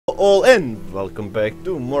all and welcome back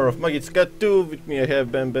to more of Magicka 2. With me I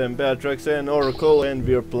have Bam Bam Beatrix and Oracle, and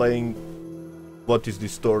we are playing... What is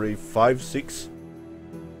this story? 5, 6?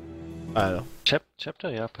 I don't know.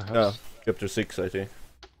 Chapter, yeah, perhaps. Yeah, chapter 6 I think.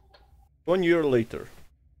 1 year later.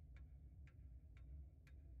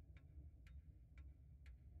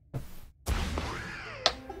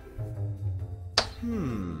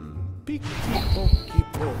 Picky pokey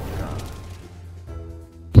poka.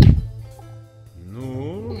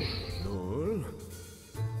 No.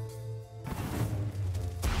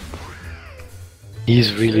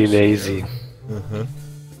 He's really lazy.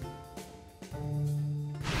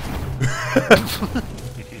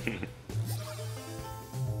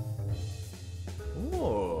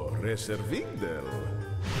 Oh, reservindel.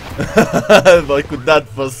 What could that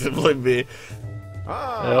possibly be?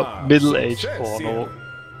 Yep, middle-aged porno.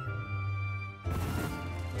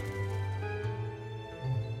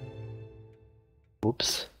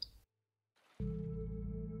 Oops.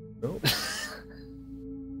 No.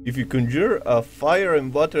 If you conjure a fire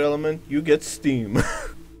and water element, you get steam.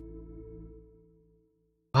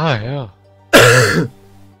 Yeah.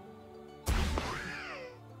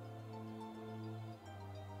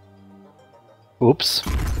 Oops.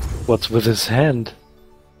 What's with his hand?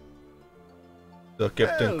 The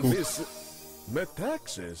Captain Cook. Elvis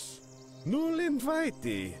Metaxas. Null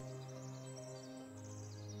invitee.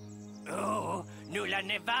 Oh, nulla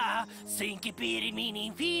ne va, senki pirimini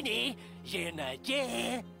infine,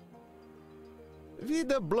 je.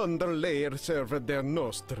 Vida blunder leer server der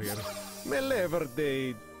nostrir. Me lever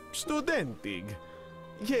de studentig.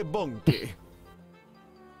 Je bonke.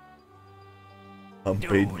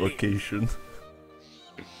 Unpaid vacation.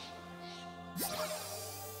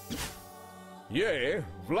 Je,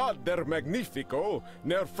 Vlad der Magnifico,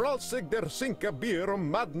 ner fralsig der sinka bier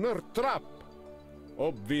madner trap.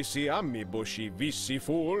 Obvisi ammibushi visi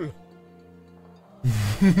fool.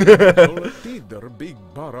 Tider big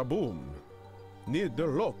baraboom. Nieder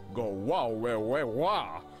lock go wow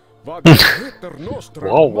wow. Vad heter nostra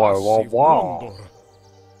Wow.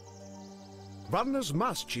 Varnes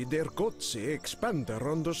maschi der gotse expander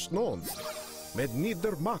under snon. Med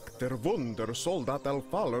nieder makt der wunder soldat al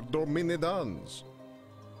faller dominidans.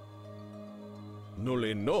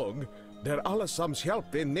 Nulli nog, der allesams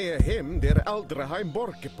hjälpte ner hem der Aldrheim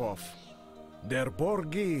Borkepoff. Der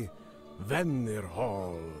Borgi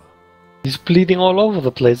Vennerhall. He's bleeding all over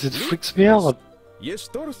the place, it freaks me out. Je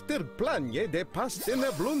storster planje de past in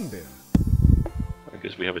a blunder. I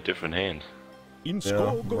guess we have a different hand. In Yeah,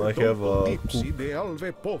 skogo I have a dipsi de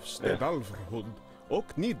alve poffs de alverhud.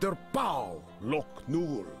 Och nieder pau, lock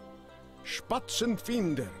nul. Spatsen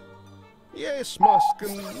finder. Jes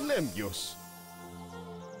masken lemjus.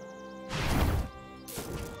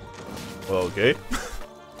 Okay.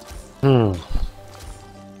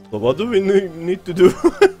 So what do we need to do?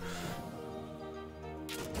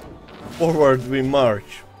 Forward we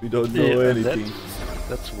march. We don't know anything.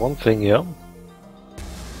 That's one thing, yeah.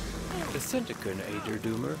 De center kunnen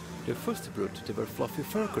Eiderdoomer, de första brut till vår fluffy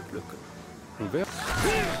förkortlucka.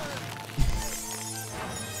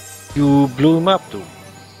 You blew him up, dude.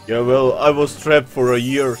 Yeah, well, I was trapped for a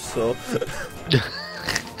year, so...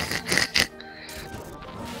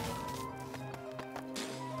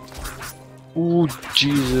 Ooh,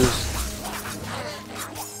 Jesus.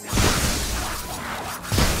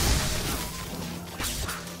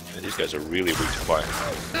 Yeah, these guys are really weak to fire.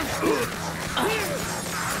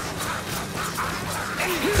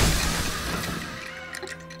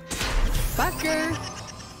 Fucker!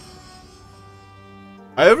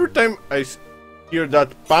 Every time I hear that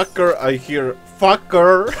packer, I hear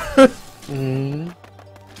fucker.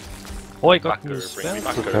 Oh, I got Fucker, new bring me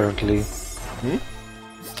spells fucker. apparently.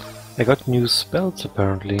 I got new spells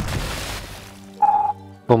apparently.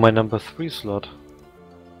 For my number 3 slot.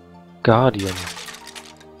 Guardian.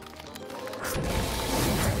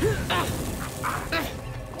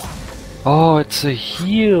 Oh, it's a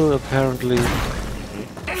heal apparently.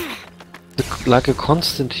 Like a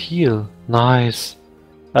constant heal. Nice.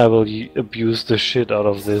 I will abuse the shit out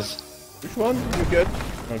of this. Which one did you get?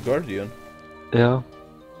 A guardian. Yeah.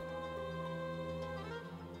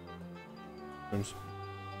 Seems-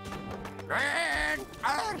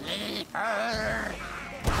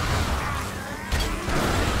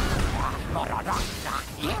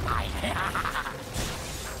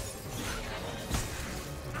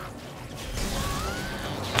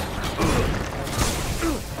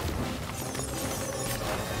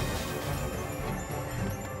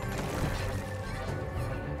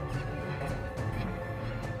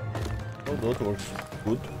 Oh, that works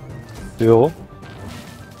good.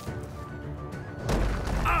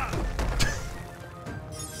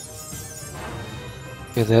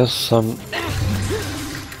 Okay, there's some...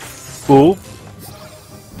 Oh!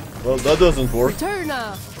 Well, that doesn't work.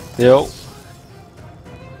 Returner. Yo!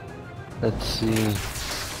 Let's see...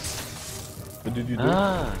 What did you do?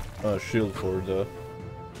 Ah! Shield for the...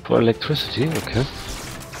 For electricity, okay.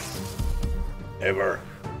 Ever.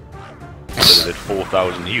 So they did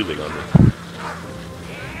 4,000 healing on me.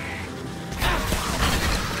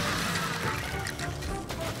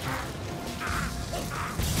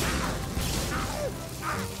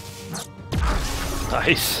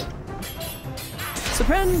 Nice!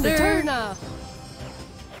 Surrender. Returner.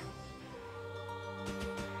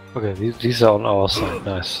 Okay, these are on our side,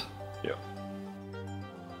 nice. Yeah.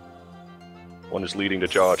 One is leading the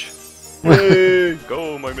charge. Hey!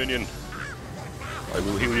 Go, my minion. I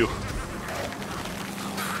will heal you.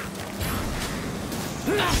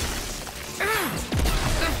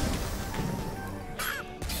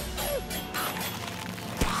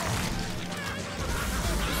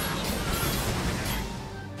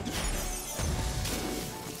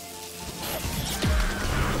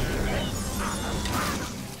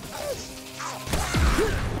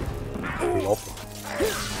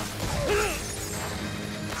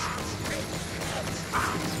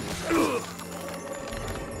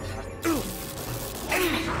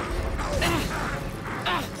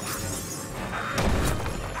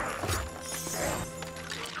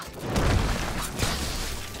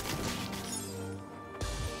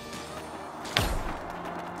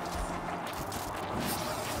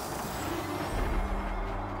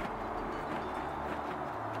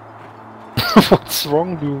 What's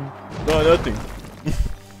wrong, Doom? No, nothing.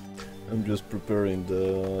 I'm just preparing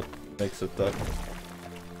the next attack.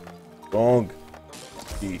 Wrong.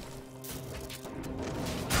 E.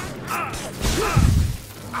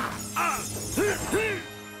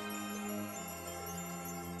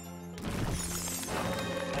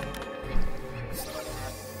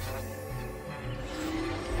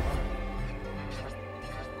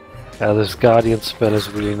 Yeah, this Guardian spell is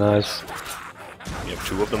really nice. You have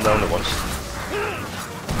two of them down at once.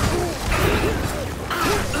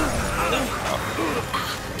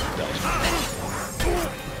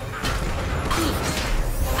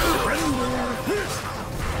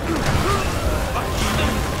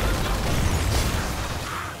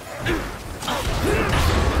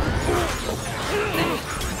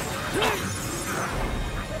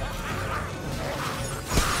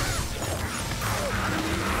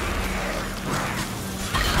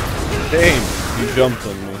 Damn! He jumped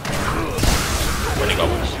on me. Winning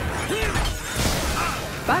goblins.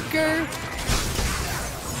 Backer.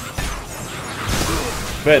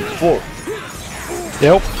 Bad 4.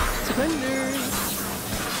 Yep. Surrender.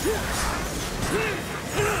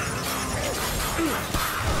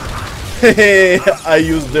 Hey, I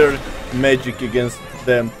used their magic against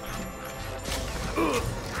them.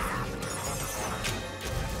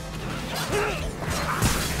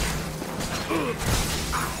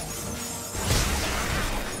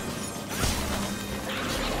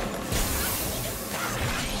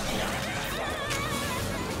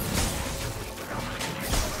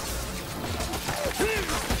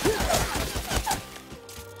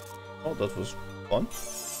 Oh, that was fun.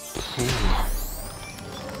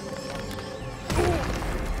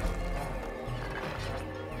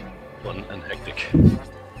 Fun and hectic.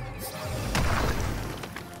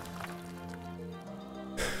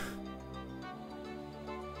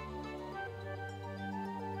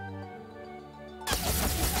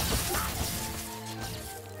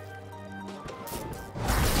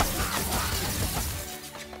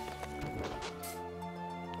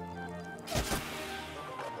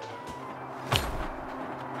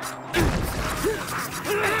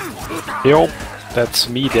 Yep. That's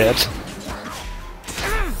me dead.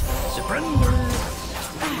 Surrender.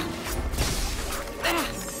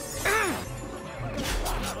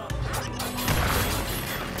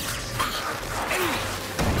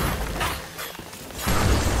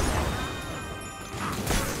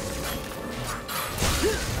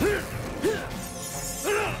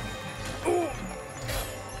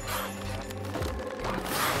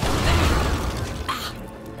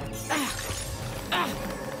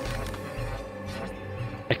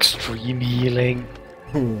 Extreme healing.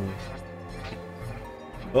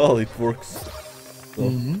 Well, it works.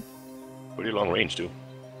 So. Pretty long range too.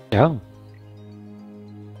 Yeah.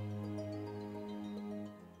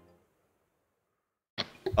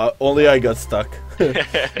 Only I got stuck.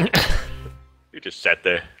 You just sat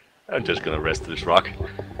there. I'm just gonna rest this rock.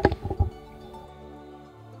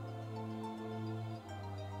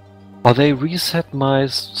 Oh, they reset my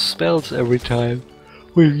spells every time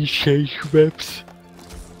when we change maps.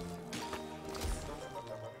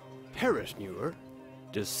 Perish, Newer.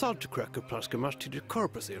 Det saltkräcker plaskar mest till det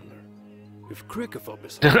korpasiner. If cricker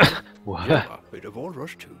fobbes. What? Yeah, bit of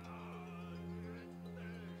walrus too.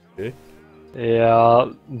 Okay.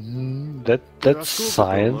 Yeah, that's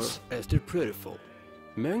science. As they're prettiful.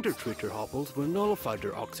 Mängder twitterhoppels will nullify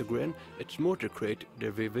their oxygen, it's more to create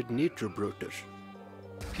their vivid nature brutus.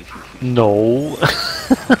 No.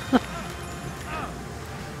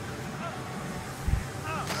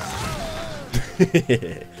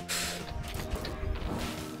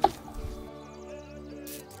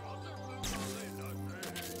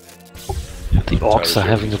 The orcs are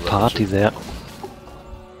having a party there.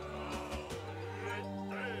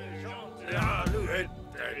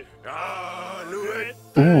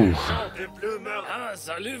 Ooh. Ah,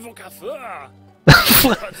 salut vos cafards!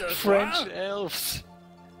 French elves.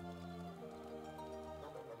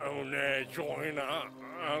 On est joint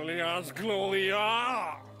Alliance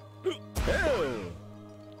Gloria!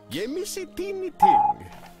 Je missi tinny ting.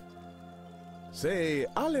 Se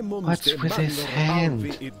alle What's with his hand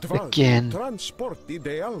again? Transporti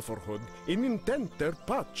de Alforhud in intenter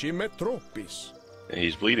paci metropis.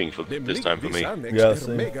 He's bleeding for this time for me. Yeah,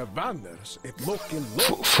 same. Mega banners et locking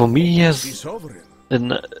For me, he has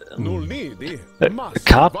a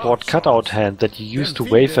cardboard cutout hand that you used to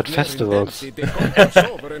wave at festivals.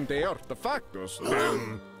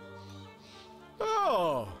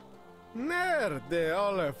 Oh, ner de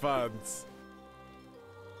olifants.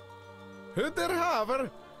 Hudder haver,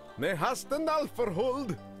 ne hasten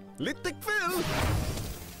alforhold, lite kväll.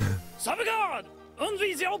 Sauvegarde!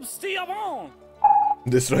 Undvise obsti avant!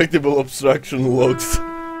 Destructible obstruction logs.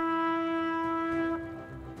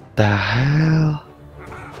 The hell?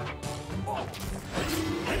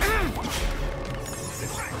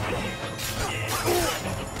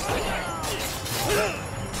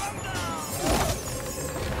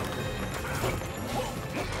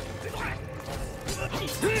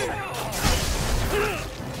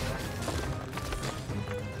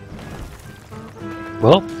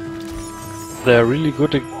 Well, they're really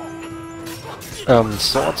good.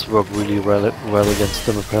 Swords work really well against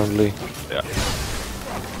them, apparently. Yeah.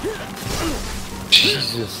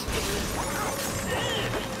 Jesus.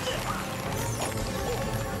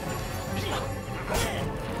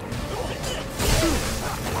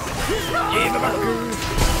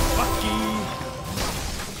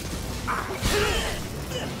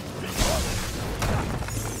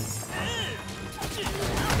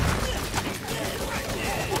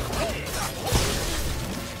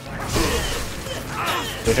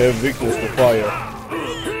 They have weakness to fire.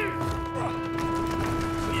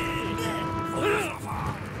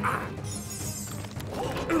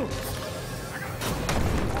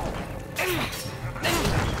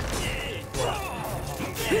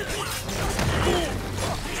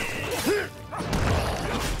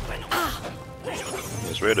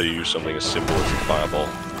 It's rare to use something as simple as a fireball.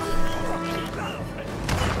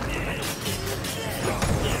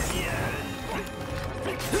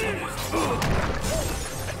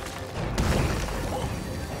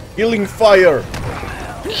 Healing fire!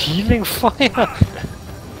 Healing fire?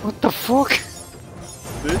 What the fuck?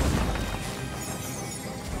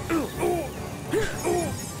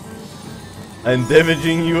 I'm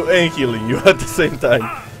damaging you and healing you at the same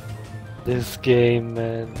time. This game,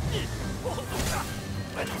 man.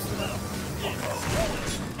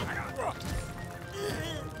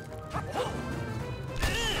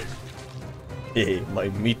 Hey, my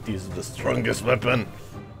meat is the strongest weapon.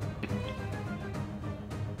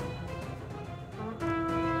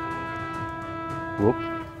 Whoop.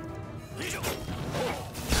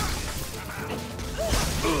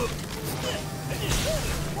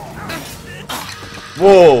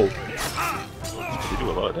 Whoa! They do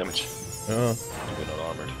a lot of damage. Yeah. They're not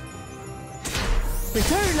armored.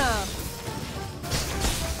 Returna!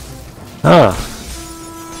 Ah.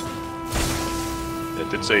 It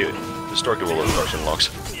did say destructible obstruction logs.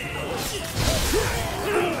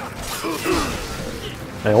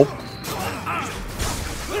 I hope.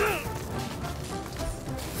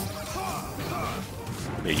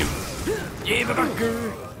 Yeah, you.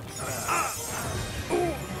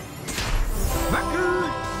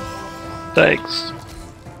 Thanks.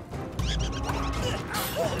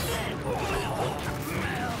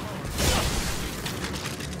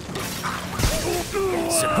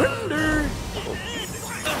 Surrender!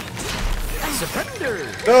 Surrender!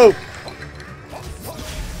 No!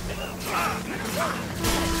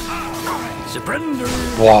 Surrender!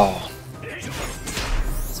 Wow.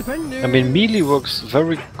 Surrender! I mean, melee works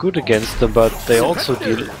very good against them, but they also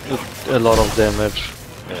deal a lot of damage.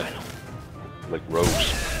 Yeah. Like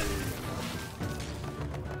rogues.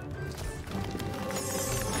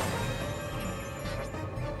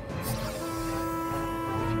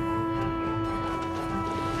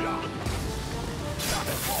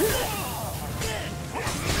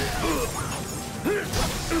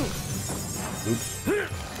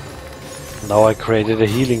 now I created a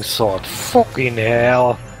healing sword. Fucking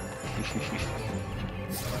hell!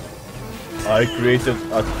 I created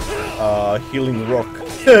a healing rock.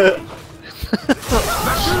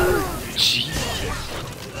 Gee.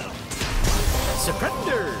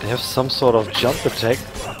 Surrender! They have some sort of jump attack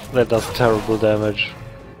that does terrible damage.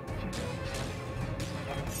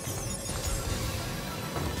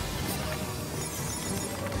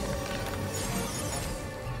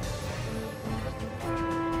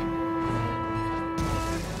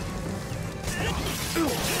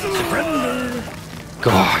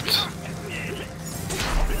 God.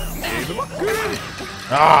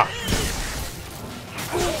 Ah!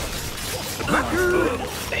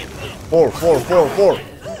 4.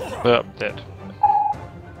 Yeah, dead.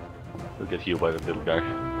 We'll get healed by the little guy.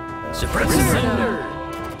 Surrender!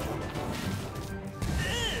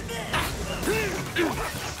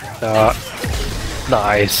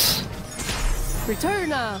 Nice.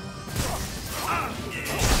 Returna.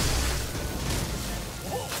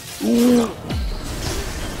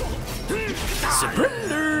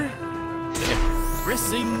 Surrender!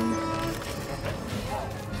 Pressing!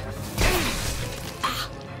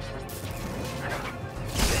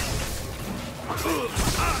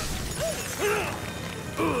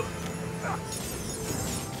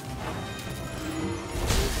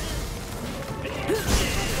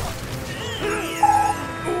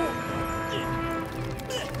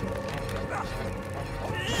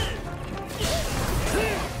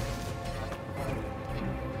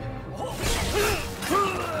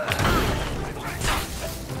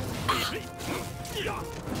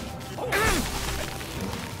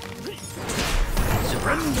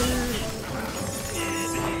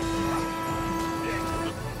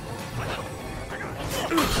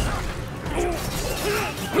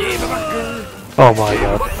 Oh my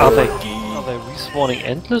god. Are they respawning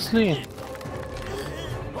endlessly? I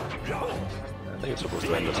think it's supposed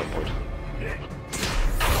to end at some point.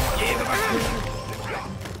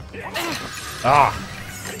 Ah!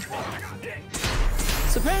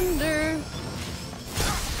 Surrender.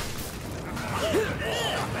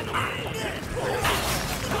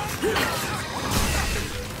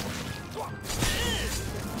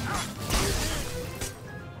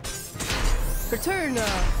 Returna.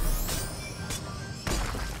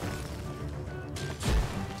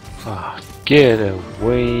 Ah, get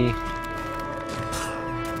away.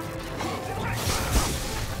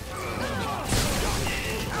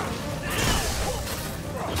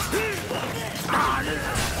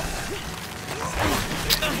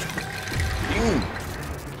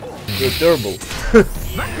 You're terrible.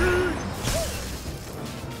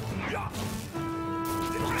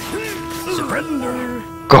 Surrender!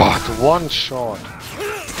 God, one shot.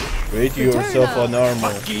 Create yourself an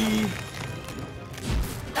armor.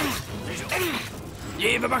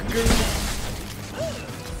 Jäverbacker!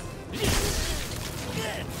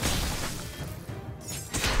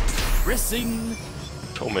 Pressing!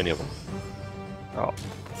 So many of them. Oh.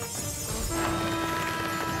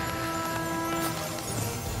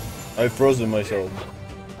 I've frozen myself.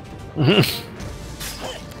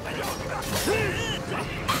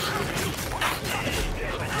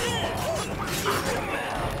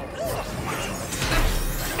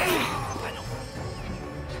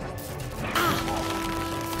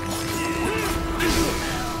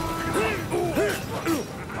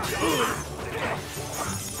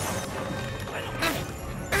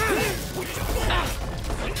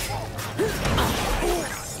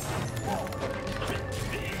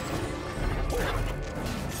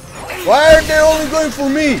 Why are they only going for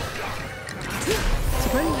me?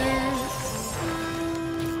 Surrender.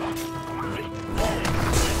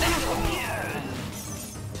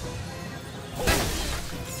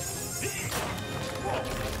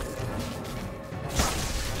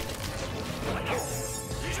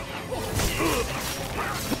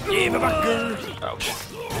 Jäverbacker! Ouch.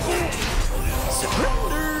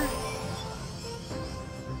 Surrender!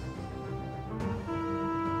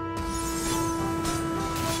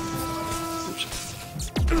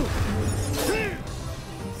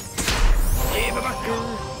 Jäverbacker!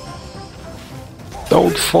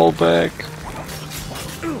 Don't fall back.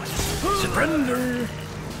 Surrender!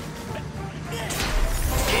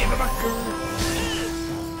 Jäverbacker!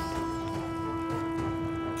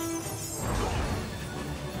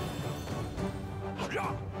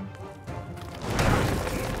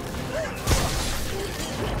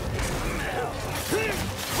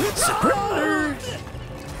 Surrender!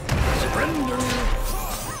 Surrender!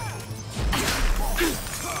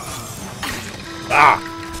 Ah!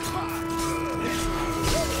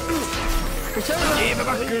 Returna.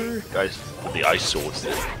 Jäverbacker! Guys, with the ice swords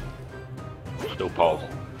there. No power.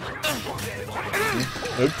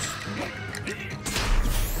 Oops.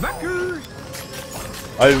 Backer.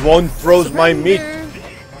 I won't froze my meat.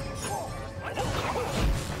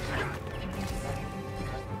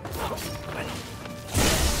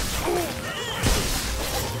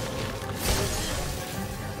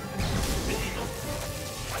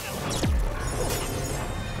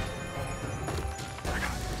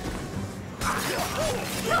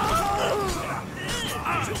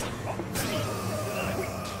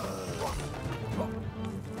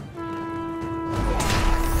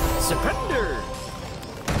 Surrender.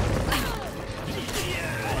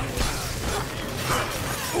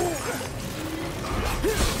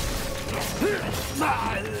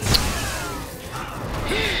 Surrender.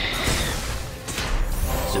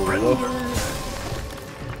 Surrender.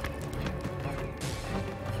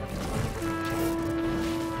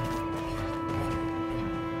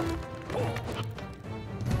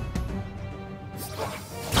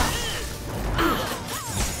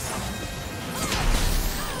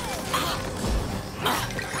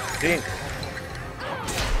 Ding.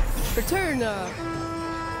 Return.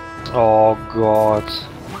 Oh god.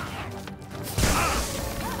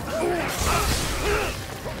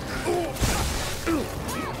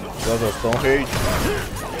 That's a stone cage.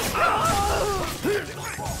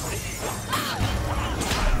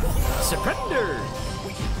 Surrender.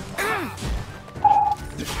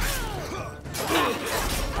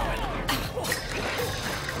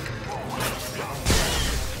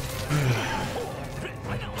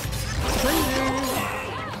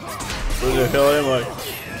 Where the hell am I?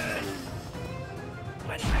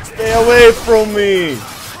 Stay away from me!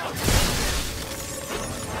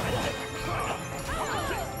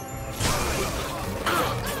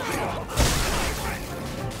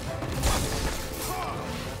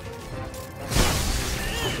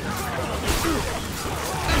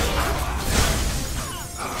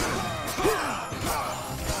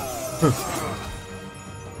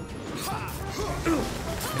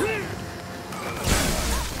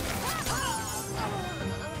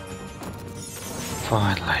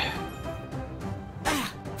 Finally.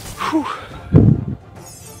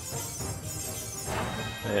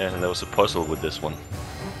 Yeah, and there was a puzzle with this one.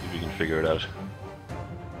 If you can figure it out.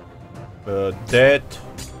 Dead.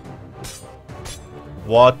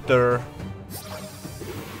 Water.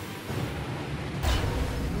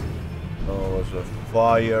 Oh, was a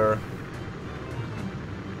fire.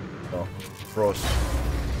 No, frost.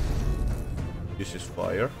 This is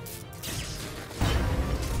fire.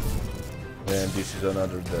 And this is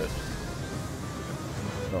another dead.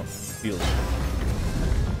 No, heal.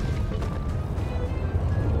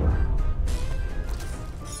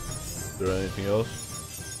 Is there anything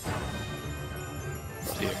else?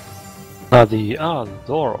 Here. The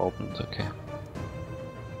door opened, okay.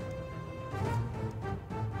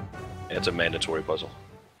 Yeah, it's a mandatory puzzle.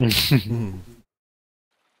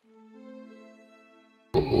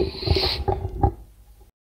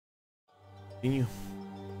 Continue.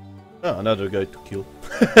 Ah, another guy to kill.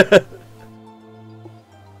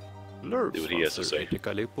 Do what he has to say.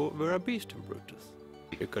 Kalipo vera beastum brutus.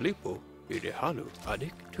 Kalipo ide halu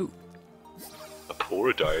adik too. A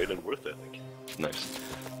poor diet and worth ethic. Nice.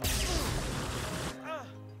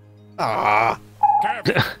 Ah!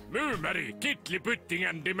 Käv, Murmeri,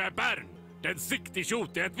 Kittliputtingen, de med Bern. Den siktig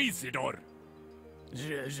tjote et visidor.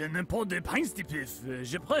 Je n'aime pas de painstipif.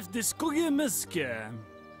 Je préfère de skoggemuske.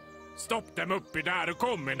 Stopp dem uppi där och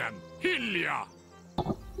kom in den. Hilja!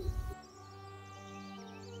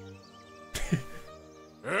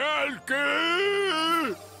 Elke!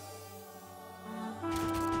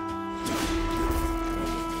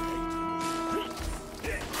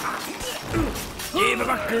 Ge mig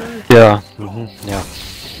backen! Ja, ja.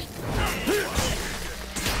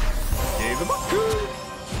 Ge mig backen!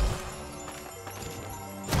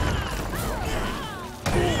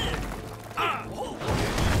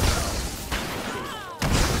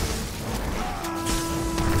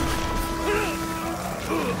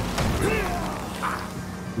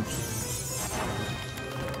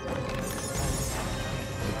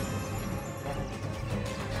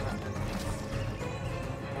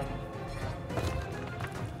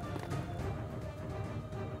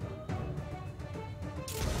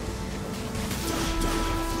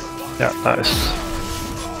 Yeah, nice.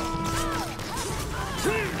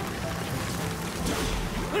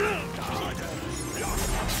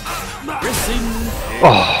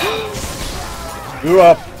 Oh! You're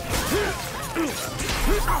up!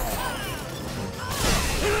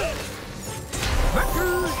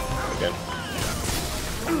 Again.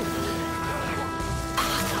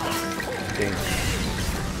 Ding.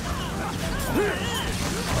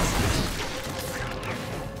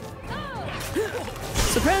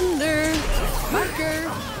 Surrender!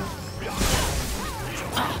 Backer!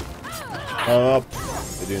 Up!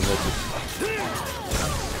 I didn't notice.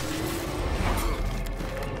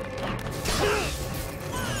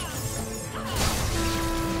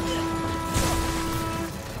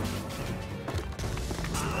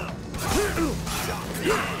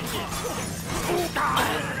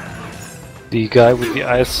 The guy with the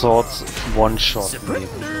ice swords one-shot me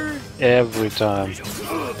every time.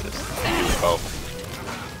 Oh.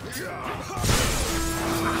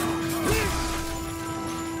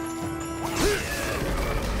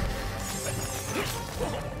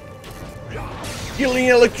 Killing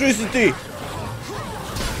electricity!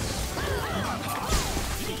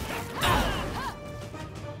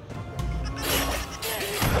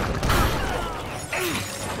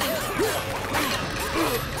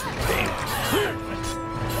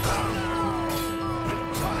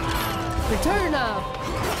 Return now!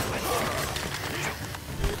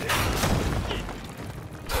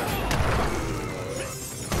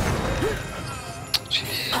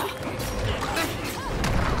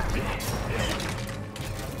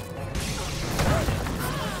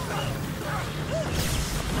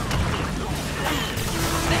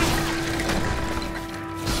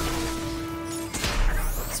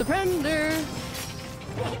 Surrender!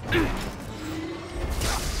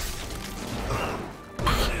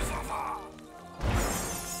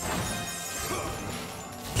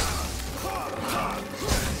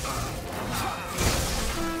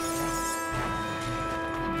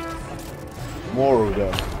 More of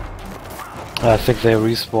them. I think they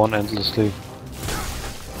respawn endlessly.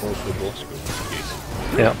 Possible.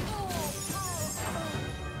 Yeah.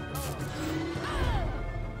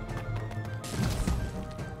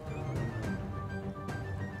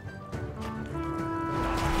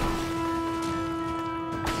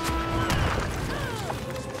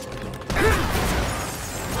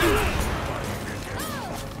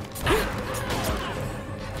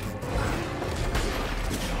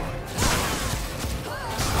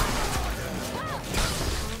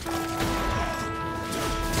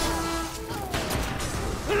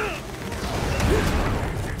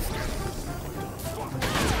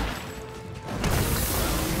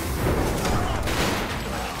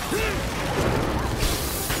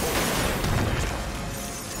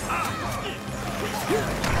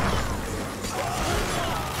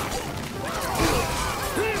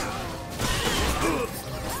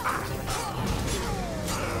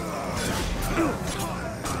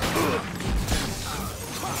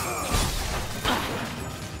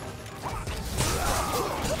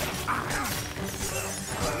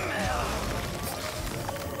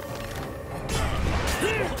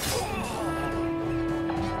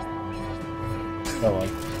 Come on.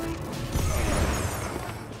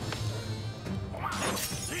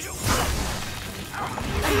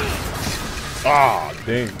 Ah,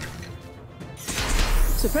 dang.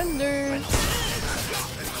 Surrender!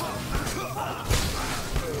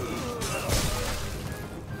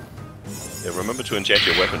 Yeah, remember to inject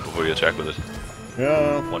your weapon before you attack with it.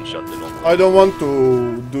 Yeah. One shot the normal. I don't want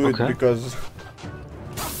to do it Okay. because...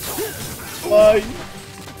 Why?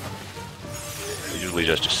 I usually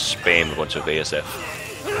just spam a bunch of ASF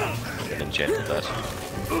and enchant with that.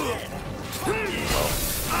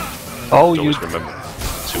 Oh, you. Always remember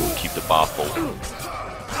to keep the bar full.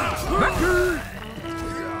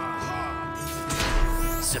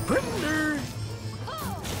 Surrender!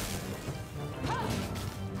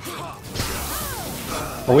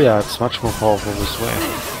 Oh yeah, it's much more powerful this way.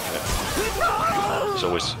 So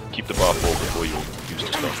always keep the bar full before you use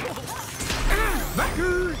the stuff.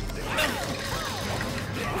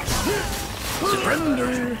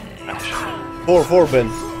 Surrender! 4-4, Ben.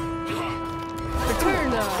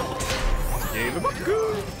 Return now!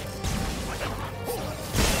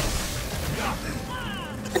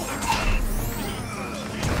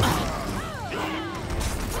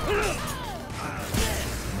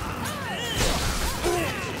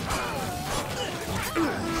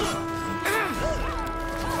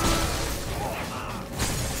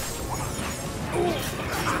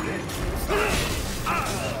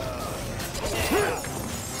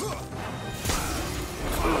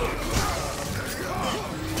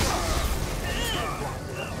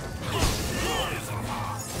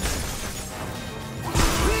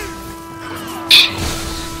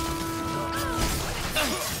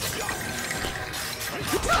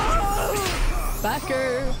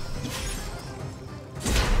 Backer!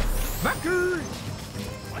 Backer!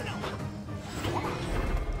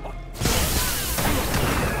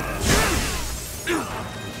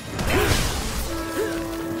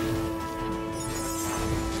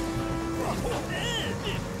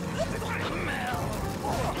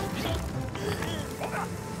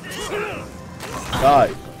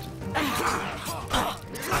 Die.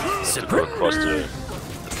 Go across the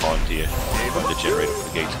pond here. The generator for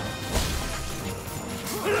the gate.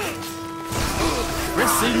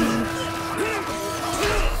 Pressing.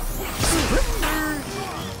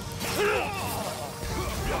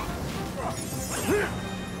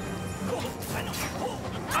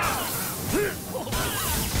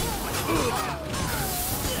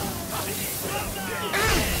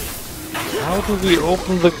 How do we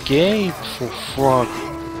open the gate, for fuck?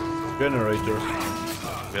 Generator.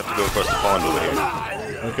 We have to go across the pond over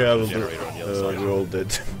here. Okay, I will do. Generator on the other side. We're all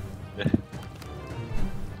dead.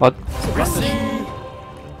 But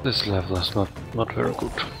this level is not very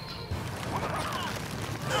good.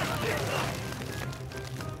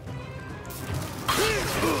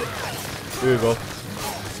 Here you go.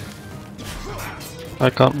 I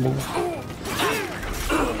can't move.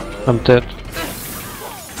 I'm dead.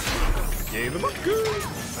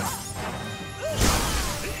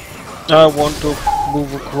 I want to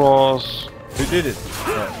move across. You did it.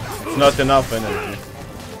 It's not enough energy.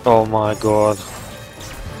 Oh my god.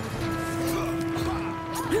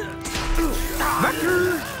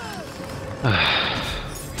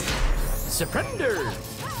 Surrender.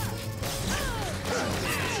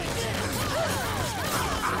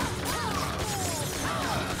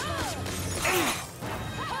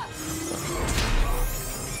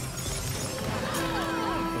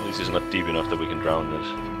 At least it's not deep enough that we can drown this.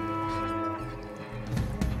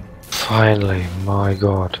 Finally, my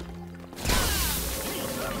god.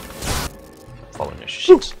 Following your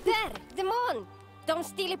shit. Där! Demon! De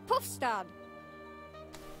still i Puffstad!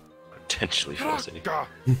 Potentially forcing it.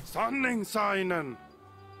 Sanningssignen!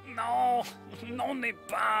 No, non är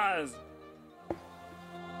paz!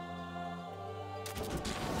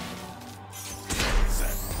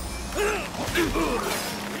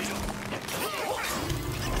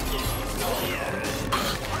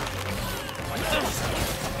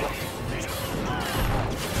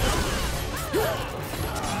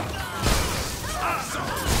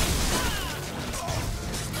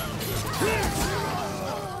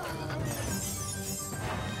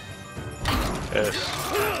 Yes.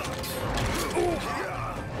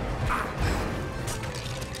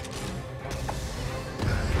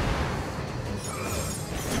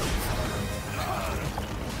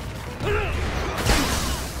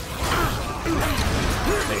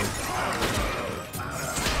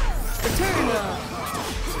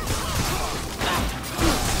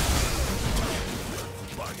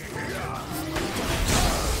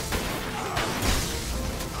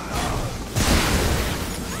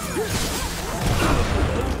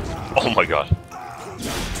 Oh my god.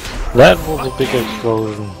 That was a big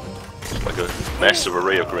explosion. Like a massive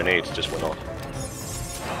array of grenades just went off.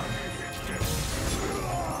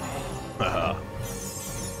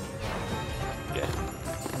 Yeah.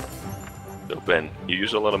 So Ben, you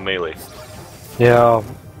use a lot of melee. Yeah,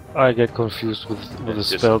 I get confused with the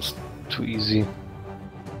Just- spells too easy.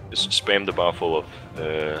 Just spam the bar full of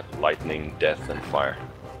lightning, death, and fire.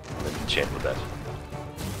 And enchant with that.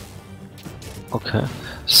 Okay.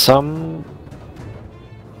 Some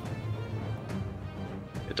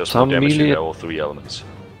It does Some more damage melee- to all three elements.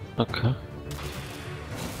 okay.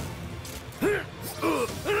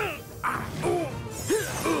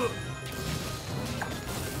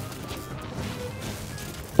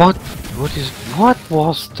 What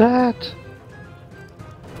was that?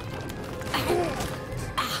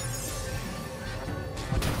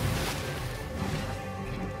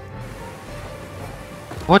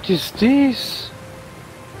 What is this?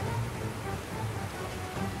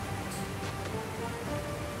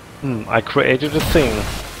 I created a thing.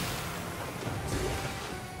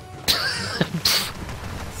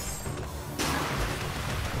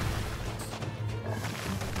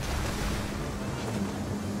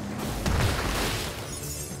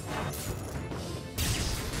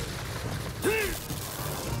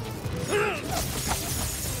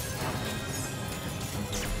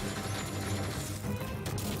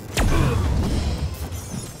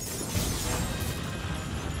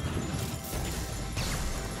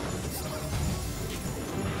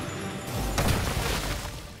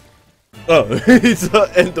 Oh, it's the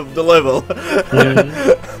end of the level.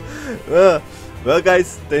 Well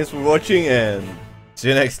guys, thanks for watching and see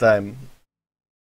you next time.